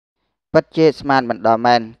Bấtជាស្មានមិនដល់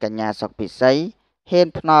មែនកញ្ញាសុកពិសីហ៊ាន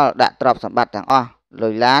ភ្នាល់ដាក់ទ្រព្យសម្បត្តិទាំងអស់លុ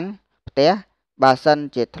យឡានផ្ទះបើសិន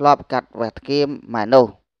ជាធ្លាប់កាត់វះធ្គាមម៉ែនោះ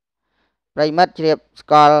ប្រិមិត្តជ្រាបស្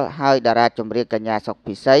គាល់ហើយតារាចម្រៀងកញ្ញាសុក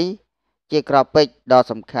ពិសីជាក្របពេជ្រដ៏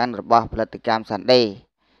សំខាន់របស់ផលិតកម្មសាន់ដេ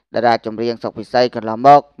តារាចម្រៀងសុកពិសីកន្លងម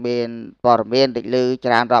កមានព័ត៌មានលេចលឺ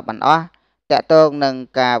ច្រើនរាប់មិនអស់តាក់ទងនឹង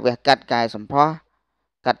ការវះកាត់កែសម្ផស្ស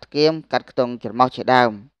កាត់ធ្គាមកាត់ខ្ទង់ច្រមុះជាដើ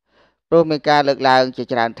មព្រោះមានការលើកឡើងជា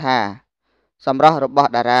ច្រើនថាសម្រស់របស់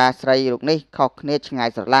តារាស្រីរូបនេះខុសគ្នាឆ្ងាយ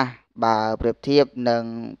ស្រឡះបើប្រៀបធៀបនឹង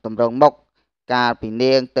ទម្រង់មុខកាលពី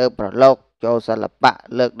នាងទៅប្រឡូកចូលសិល្បៈ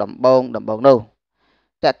លើកដំបូងនោះ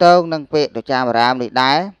តកតងនឹងពាក្យដ៏ចាមអារាមនេះ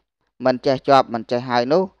ដែរមិនចេះជាប់មិនចេះហើយ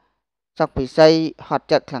នោះសុកពិសីហត់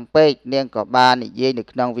ចិត្តខ្លាំងពេកនាងក៏បាននិយាយនៅ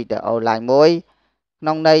ក្នុងវីដេអូ live មួយក្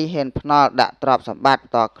នុងន័យហ៊ានភ្នាល់ដាក់ទ្រព្យសម្បត្តិ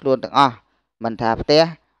ផ្ទាល់ខ្លួនទាំងអស់មិនថាផ្ទះ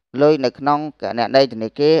លុយនៅក្នុងគណនីធនា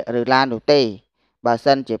គារឬឡាននោះទេបើ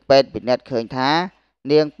សិនជាពេទ្យពិនិត្យឃើញថា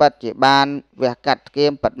នាងពិតជាបានវះកាត់ធ្គា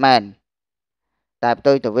មពិតមែនតែផ្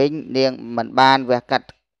ទុយទៅវិញនាងមិនបានវះកាត់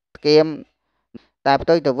ធ្គាមតែផ្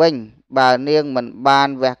ទុយទៅវិញបើនាងមិនបាន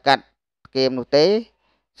វះកាត់ធ្គាមនោះទេ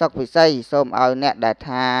សុកពិសីសូមឲ្យអ្នកដែល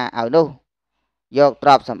ថាឲ្យនោះយកទ្រ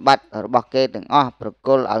ព្យសម្បត្តិរបស់គេទាំងអស់ប្រគ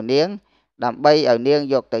ល់ឲ្យនាងដើម្បីឲ្យនាង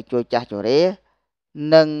យកទៅជួយចាស់ជរា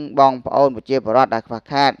និងបងប្អូនប្រជាពលរដ្ឋដែលខ្វះ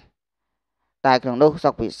ខាតតែក្នុងនោះសុ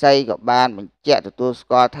កពិសីក៏បានបញ្ជាក់ទទួលស្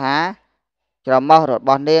គាល់ថាច្រមុះរប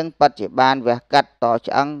ស់នាងពិតជាបានវះកាត់ត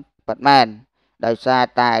ឆ្អឹងពិតមែនដោយសារ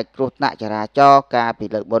តែគ្រោះថ្នាក់ចរាចរណ៍កាលពី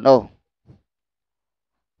លើកមុននោះ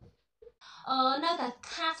នៅតែ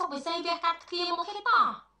ខាសុកវិស័យវះកាត់ធ្គាមមកទេត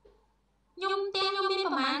ខ្ញុំមាន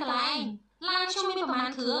ប្រមាណកន្លែងឡានខ្ញុំមានប្រមាណ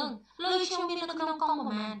គ្រឿងលុយខ្ញុំមាននៅក្នុងកងប្រ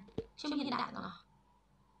មាណខ្ញុំមានដាក់ទាំងអស់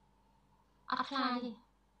អត់ខ្លាចទេ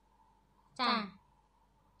ចា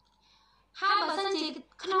ហើយបើសិនជា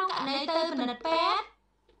ក្នុងករណីទៅពិនិត្យពេ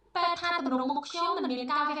ទ្យថាតម្រង់មុខខ្ញុំមិនមាន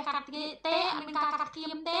ការវះកាត់ទេអត់មានការកាត់ធ្គា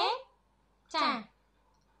មទេចា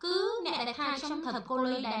គឺអ្នកដែលថាខ្ញុំត្រូវគោល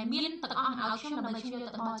លុយដែលមានទាំងអស់ឲ្យខ្ញុំដើម្បីខ្ញុំយ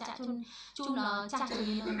កទៅបរិច្ចាគជូនចាស់ជ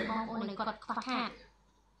រានិងបងប្អូនដែលគាត់ខ្វះខាត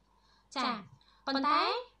ចាប៉ុន្តែ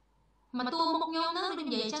មកតួមុខខ្ញុំទៅដូចនិ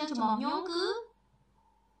យាយចឹងច្រមុះខ្ញុំគឺ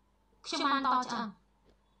ខ្ញុំបានតឆ្អឹង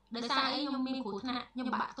ដោយសារអីខ្ញុំមានគ្រោះថ្នាក់ខ្ញុំ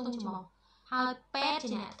បាក់ខ្ទង់ច្រមុះហើយពេទ្យជា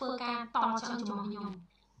អ្នកធ្វើការតឆ្អឹងច្រមុះខ្ញុំ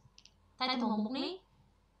តែទម្រង់មុខនេះ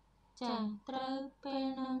ចាត្រូវពេល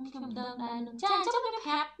នឹងខ្ញុំដឹងដែរនឹងចាអញ្ចឹងខ្ញុំប្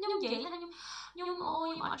រាប់ខ្ញុំនិយាយថាខ្ញុំអូយ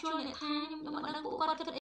ខ្ញុំអត់ជួលអ្នកថាខ្ញុំអត់ដឹងពួកគាត់គិត